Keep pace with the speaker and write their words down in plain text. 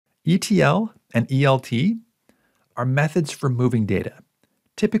ETL and ELT are methods for moving data,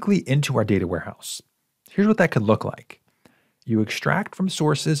 typically into our data warehouse. Here's what that could look like. You extract from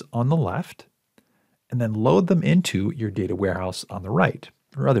sources on the left and then load them into your data warehouse on the right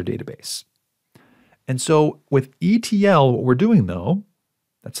or other database. And so with ETL, what we're doing though,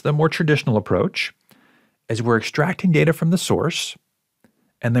 that's the more traditional approach, is we're extracting data from the source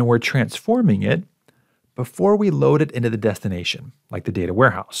and then we're transforming it before we load it into the destination, like the data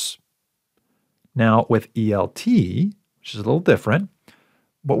warehouse. Now with ELT, which is a little different,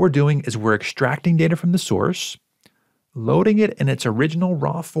 what we're doing is we're extracting data from the source, loading it in its original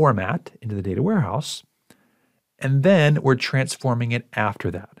raw format into the data warehouse, and then we're transforming it after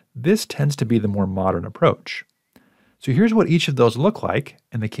that. This tends to be the more modern approach. So here's what each of those look like.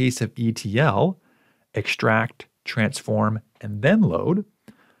 In the case of ETL, extract, transform, and then load.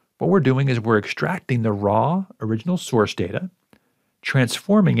 What we're doing is we're extracting the raw original source data,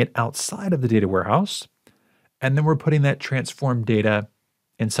 transforming it outside of the data warehouse, and then we're putting that transformed data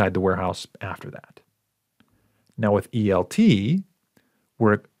inside the warehouse after that. Now with ELT,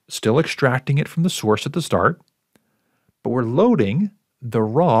 we're still extracting it from the source at the start, but we're loading the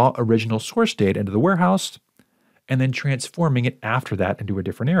raw original source data into the warehouse and then transforming it after that into a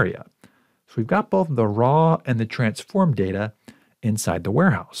different area. So we've got both the raw and the transformed data inside the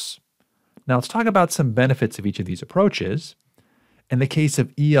warehouse. Now let's talk about some benefits of each of these approaches. In the case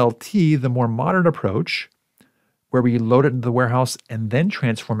of ELT, the more modern approach, where we load it into the warehouse and then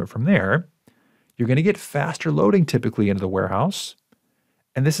transform it from there, you're going to get faster loading typically into the warehouse,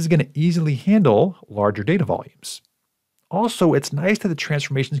 and this is going to easily handle larger data volumes. Also, it's nice that the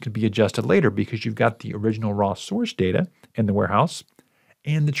transformations can be adjusted later because you've got the original raw source data in the warehouse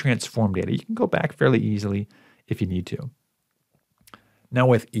and the transformed data. You can go back fairly easily if you need to. Now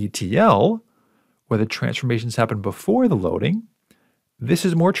with ETL, where the transformations happen before the loading, this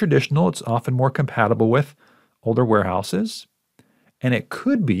is more traditional. It's often more compatible with older warehouses, and it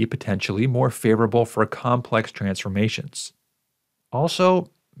could be potentially more favorable for complex transformations. Also,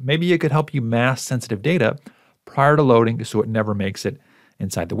 maybe it could help you mask sensitive data prior to loading so it never makes it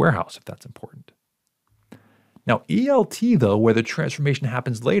inside the warehouse if that's important. Now, ELT, though, where the transformation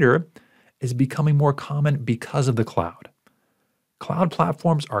happens later, is becoming more common because of the cloud. Cloud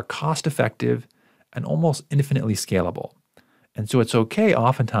platforms are cost-effective and almost infinitely scalable. And so it's okay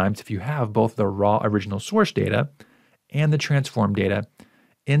oftentimes if you have both the raw original source data and the transformed data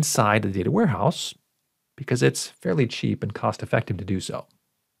inside the data warehouse because it's fairly cheap and cost-effective to do so.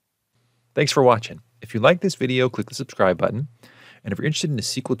 Thanks for watching. If you like this video, click the subscribe button. And if you're interested in a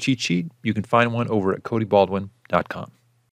SQL cheat sheet, you can find one over at codybaldwin.com.